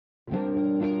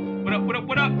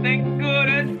up? Thank good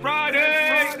it's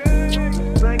Friday.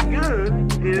 Thank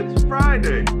good it's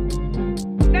Friday.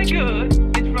 Thank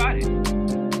good it's Friday.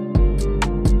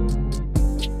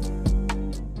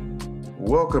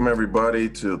 Welcome everybody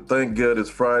to Thank Good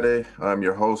It's Friday. I'm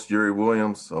your host, Yuri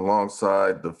Williams,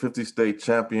 alongside the 50-state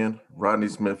champion, Rodney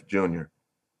Smith Jr.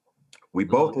 We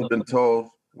both have been told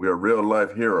we are real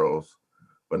life heroes,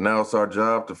 but now it's our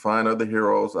job to find other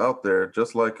heroes out there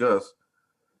just like us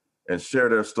and share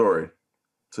their story.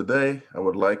 Today, I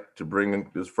would like to bring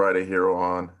this Friday hero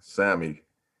on, Sammy.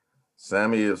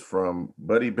 Sammy is from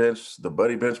Buddy Bench, the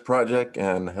Buddy Bench Project,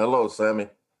 and hello, Sammy.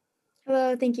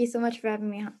 Hello, thank you so much for having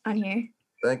me on here.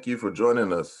 Thank you for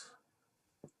joining us.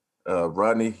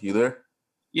 Rodney, you there?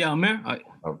 Yeah, I'm here.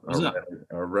 All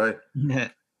right. Yeah.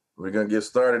 We're going to get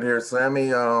started here. Sammy,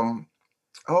 how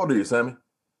old are you, Sammy?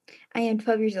 I am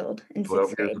 12 years old in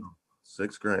 6th grade.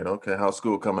 Sixth grade. Okay. How's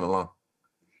school coming along?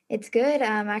 It's good.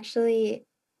 Actually,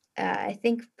 I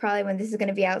think probably when this is going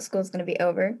to be out, school's going to be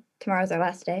over. Tomorrow's our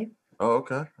last day. Oh,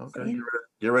 okay. Okay. So, yeah.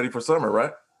 You're ready for summer,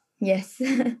 right? Yes.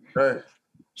 Right.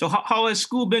 So how has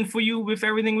school been for you with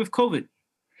everything with COVID?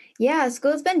 Yeah,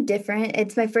 school's been different.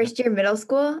 It's my first year middle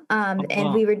school,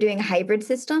 and we were doing a hybrid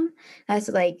system.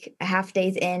 So like half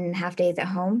days in, half days at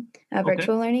home,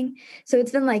 virtual learning. So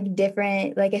it's been like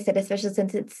different, like I said, especially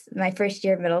since it's my first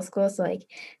year of middle school. So like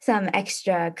some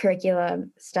extra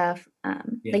curriculum stuff,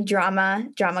 like drama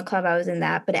club, I was in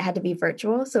that, but it had to be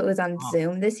virtual. So it was on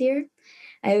Zoom this year.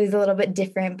 It was a little bit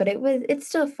different, but it's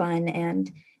still fun,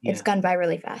 and it's gone by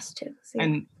really fast too. So, yeah.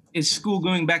 And is school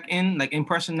going back in, like in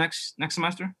person next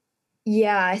semester?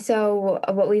 Yeah, so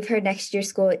what we've heard, next year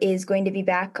school is going to be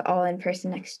back all in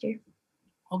person next year.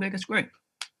 Okay, that's great.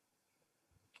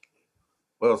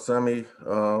 Well, Sammy,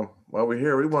 while we're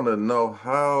here, we want to know,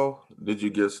 how did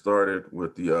you get started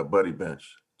with the Buddy Bench?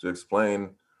 To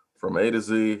explain from A to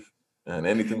Z and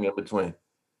anything in between.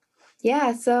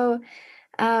 Yeah, so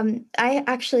I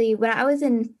actually, when I was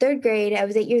in 3rd grade, I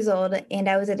was 8 years old, and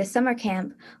I was at a summer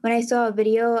camp when I saw a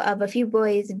video of a few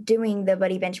boys doing the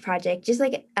Buddy Bench project, just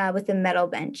like with the metal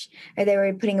bench, or they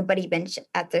were putting a buddy bench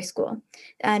at their school.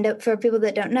 And for people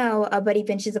that don't know, a buddy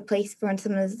bench is a place for when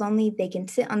someone is lonely, they can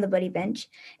sit on the buddy bench,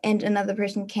 and another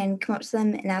person can come up to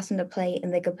them and ask them to play,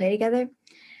 and they could play together.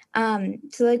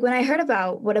 So like when I heard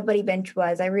about what a buddy bench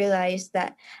was, I realized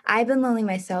that I've been lonely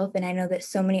myself, and I know that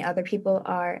so many other people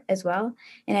are as well.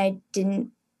 And I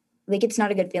didn't, like, it's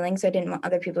not a good feeling. So I didn't want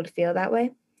other people to feel that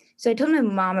way. So I told my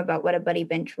mom about what a buddy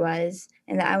bench was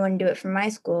and that I wanted to do it for my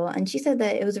school. And she said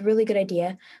that it was a really good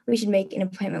idea. We should make an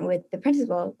appointment with the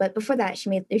principal. But before that, she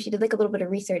did like a little bit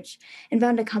of research and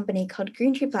found a company called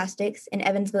Green Tree Plastics in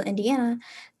Evansville, Indiana,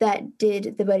 that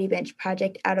did the buddy bench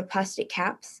project out of plastic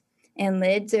caps and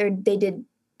lids, or they did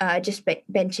just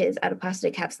benches out of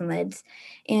plastic caps and lids.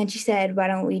 And she said, why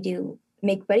don't we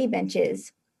make buddy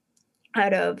benches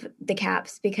out of the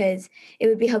caps, because it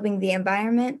would be helping the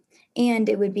environment, and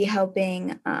it would be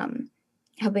helping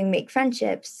make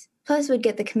friendships, plus would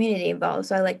get the community involved.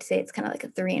 So I like to say it's kind of like a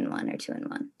 3-in-1 or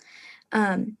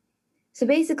 2-in-1. So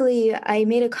basically I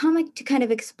made a comic to kind of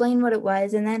explain what it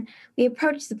was, and then we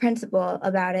approached the principal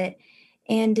about it.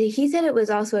 And he said it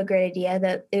was also a great idea,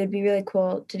 that it would be really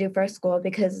cool to do for our school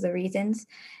because of the reasons.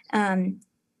 And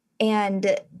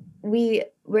we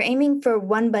were aiming for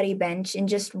one buddy bench in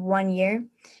just 1 year,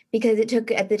 because it took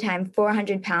at the time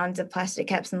 400 pounds of plastic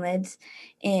caps and lids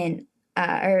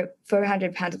or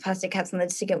 400 pounds of plastic caps and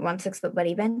lids to get 1/6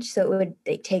 buddy bench. So it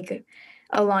would take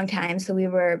a long time. So we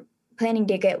were planning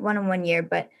to get one in 1 year,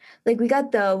 but like we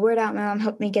got the word out. My mom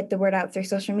helped me get the word out through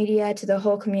social media to the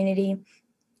whole community.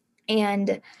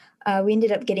 And we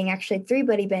ended up getting actually 3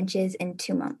 buddy benches in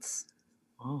 2 months.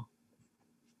 Oh,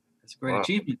 that's a great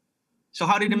achievement. So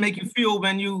how did it make you feel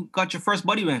when you got your first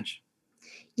buddy bench?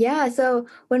 Yeah, so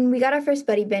when we got our first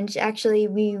buddy bench, actually,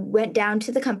 we went down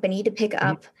to the company to pick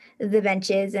up the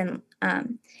benches, and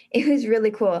it was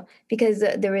really cool because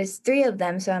there was 3 of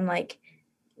them. So I'm like,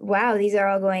 wow, these are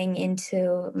all going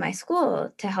into my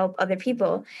school to help other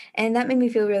people. And that made me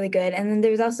feel really good. And then there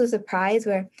was also a surprise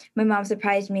where my mom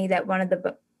surprised me that one of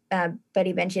the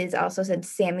buddy benches also said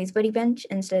Sammy's buddy bench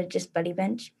instead of just buddy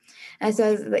bench. So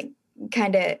I was like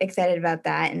kind of excited about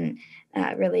that. And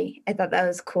really, I thought that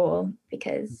was cool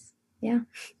because, yeah.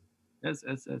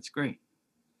 That's great.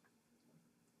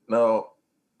 Now,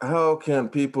 how can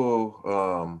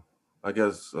people,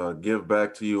 give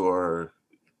back to you? Or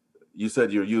you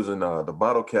said you're using the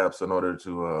bottle caps in order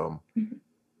to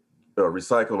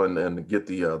recycle and get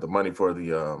the money for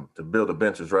to build the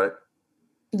benches, right?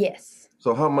 Yes.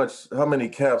 So how many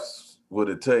caps would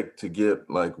it take to get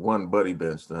like one buddy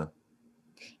bench then?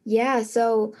 Yeah,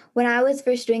 so when I was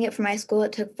first doing it for my school,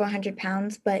 it took 400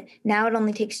 pounds, but now it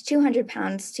only takes 200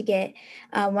 pounds to get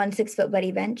one 6 foot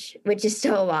buddy bench, which is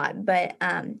still a lot. But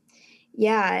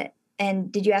yeah,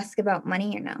 and did you ask about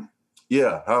money or no?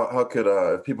 Yeah, how could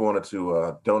if people wanted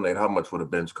to donate, how much would a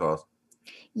bench cost?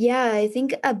 Yeah, I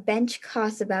think a bench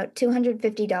costs about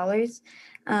 $250.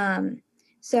 Um,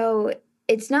 so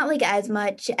it's not like as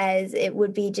much as it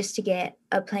would be just to get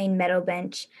a plain metal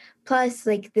bench. Plus,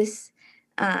 like this,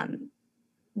 um,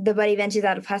 the buddy bench is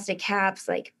out of plastic caps,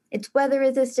 like it's weather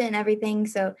resistant and everything.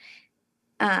 So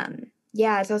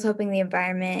yeah, it's also helping the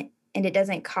environment and it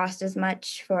doesn't cost as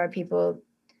much for people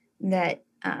that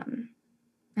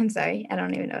I'm sorry, I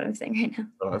don't even know what I'm saying right now.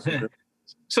 Oh, that's okay.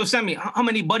 So Sammy, how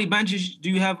many buddy benches do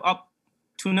you have up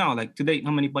to now? Like to date,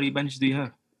 how many buddy benches do you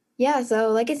have? Yeah, so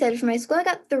like I said, for my school I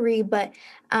got 3, but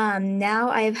now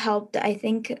I have helped I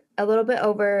think a little bit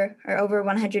over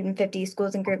 150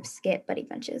 schools and groups get buddy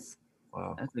benches.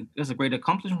 Wow. That's a great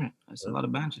accomplishment. That's a lot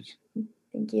of benches.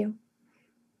 Thank you.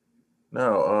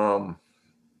 Now,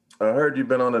 I heard you've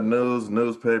been on the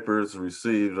newspapers,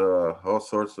 received all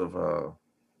sorts of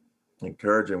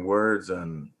encouraging words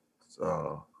and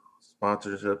uh,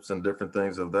 sponsorships and different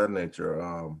things of that nature.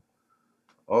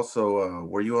 Also,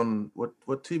 were you on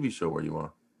what TV show were you on?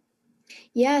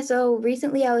 Yeah, so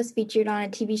recently I was featured on a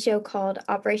TV show called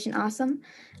Operation Awesome.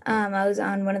 I was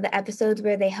on one of the episodes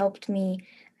where they helped me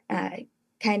uh,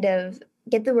 kind of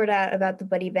get the word out about the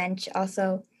buddy bench.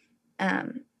 Also,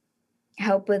 um,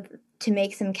 help with to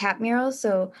make some cap murals,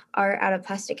 so art out of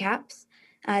plastic caps.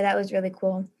 That was really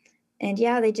cool. And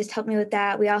yeah, they just helped me with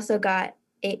that. We also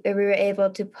we were able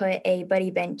to put a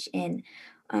buddy bench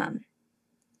um,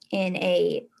 in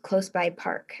a close by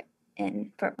park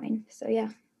in Fort Wayne. So yeah.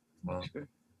 Wow.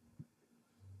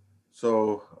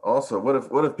 So also,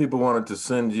 what if people wanted to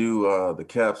send you the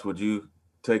caps? Would you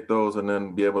take those and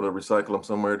then be able to recycle them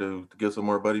somewhere to get some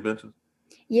more buddy benches?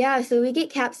 Yeah, so we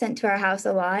get caps sent to our house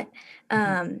a lot.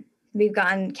 We've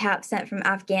gotten caps sent from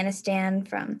Afghanistan,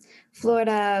 from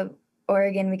Florida,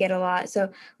 Oregon, we get a lot.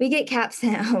 So we get caps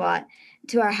sent a lot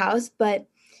to our house, but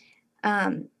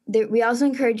we also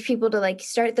encourage people to like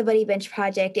start the Buddy Bench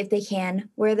project if they can,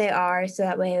 where they are. So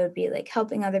that way it would be like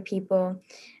helping other people,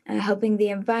 helping the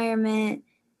environment.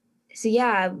 So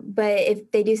yeah, but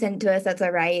if they do send it to us, that's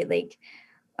all right. Like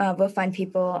we'll find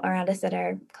people around us that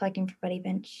are collecting for Buddy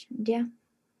Bench. Yeah.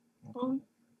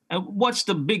 And what's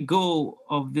the big goal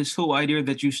of this whole idea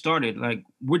that you started? Like,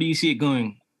 where do you see it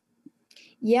going?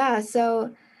 Yeah,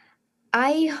 so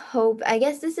I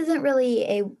guess this isn't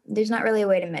really there's not really a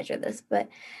way to measure this, but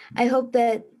I hope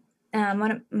that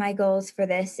one of my goals for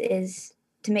this is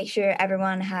to make sure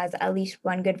everyone has at least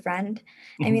one good friend.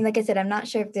 I mean, like I said, I'm not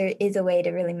sure if there is a way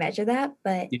to really measure that,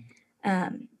 but Yeah.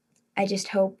 I just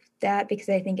hope that because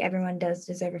I think everyone does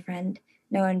deserve a friend.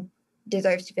 No one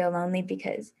deserves to feel lonely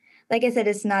because, like I said,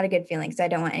 it's not a good feeling. So I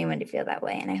don't want anyone to feel that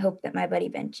way. And I hope that my buddy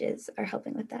benches are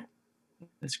helping with that.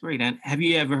 That's great. And have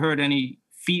you ever heard any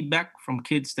feedback from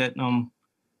kids that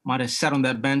might have sat on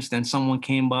that bench, then someone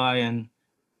came by, and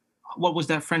what was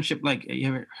that friendship like? You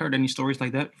ever heard any stories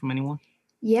like that from anyone?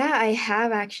 Yeah, I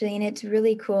have actually, and it's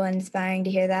really cool and inspiring to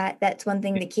hear that. That's one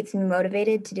thing that keeps me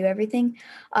motivated to do everything.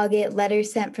 I'll get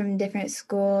letters sent from different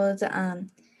schools.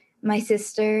 My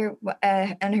sister,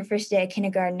 on her first day at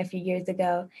kindergarten a few years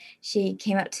ago, she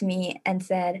came up to me and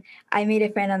said, "I made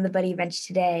a friend on the buddy bench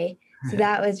today." So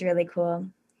that was really cool.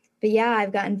 But yeah,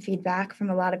 I've gotten feedback from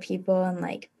a lot of people and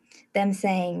like them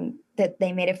saying that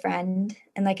they made a friend.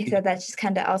 And like I said, that's just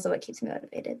kind of also what keeps me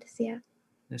motivated. So yeah.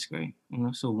 That's great.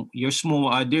 So your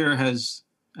small idea has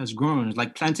grown. It's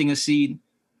like planting a seed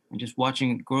and just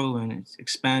watching it grow and it's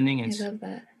expanding. I love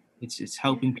that. It's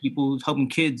helping people, helping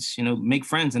kids, make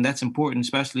friends, and that's important,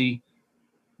 especially,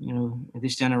 in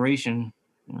this generation.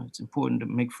 It's important to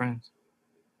make friends.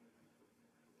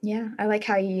 Yeah, I like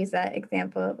how you use that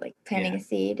example of like planting a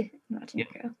seed and watching it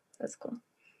grow. That's cool.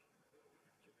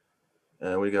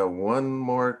 And we got one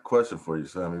more question for you,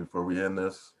 Sammy, before we end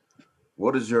this.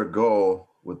 What is your goal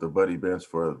with the Buddy Bench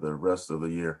for the rest of the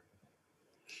year?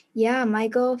 Yeah, my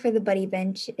goal for the Buddy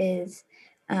Bench is,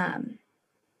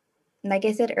 like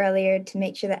I said earlier, to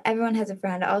make sure that everyone has a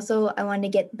friend. Also, I want to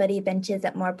get buddy benches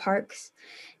at more parks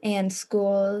and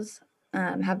schools,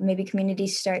 have maybe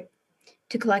communities start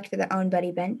to collect for their own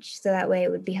buddy bench. So that way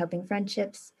it would be helping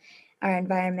friendships, our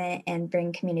environment, and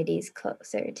bring communities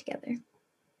closer together.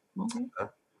 Okay.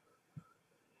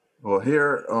 Well,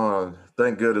 here on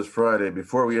Thank Good It's Friday,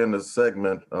 before we end this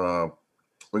segment, we're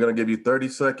going to give you 30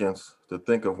 seconds to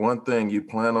think of one thing you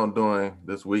plan on doing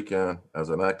this weekend as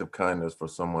an act of kindness for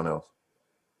someone else.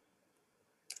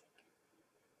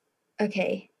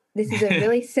 Okay. This is a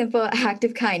really simple act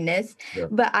of kindness, Yeah.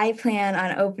 but I plan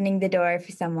on opening the door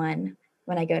for someone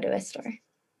when I go to a store.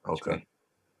 Okay,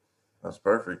 that's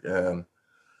perfect. And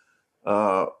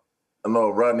I know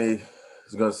Rodney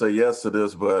is going to say yes to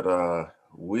this, but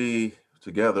we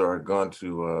together are going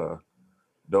to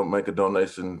don't make a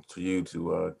donation to you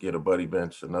to get a buddy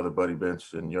bench, another buddy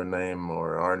bench in your name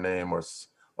or our name or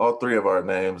all three of our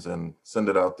names, and send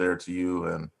it out there to you,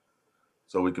 and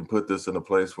so we can put this in a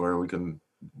place where we can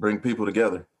bring people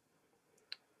together.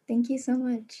 Thank you so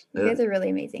much. You Yeah. guys are really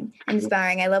amazing and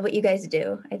inspiring. I love what you guys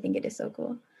do. I think it is so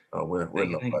cool. Oh, we're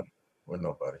Thank you, thank nobody. We're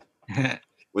nobody. you.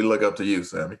 We look up to you,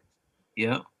 Sammy.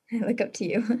 Yep. I look up to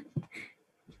you.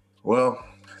 Well,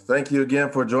 thank you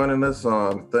again for joining us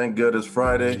on Thank Good It's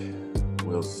Friday.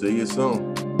 We'll see you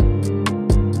soon.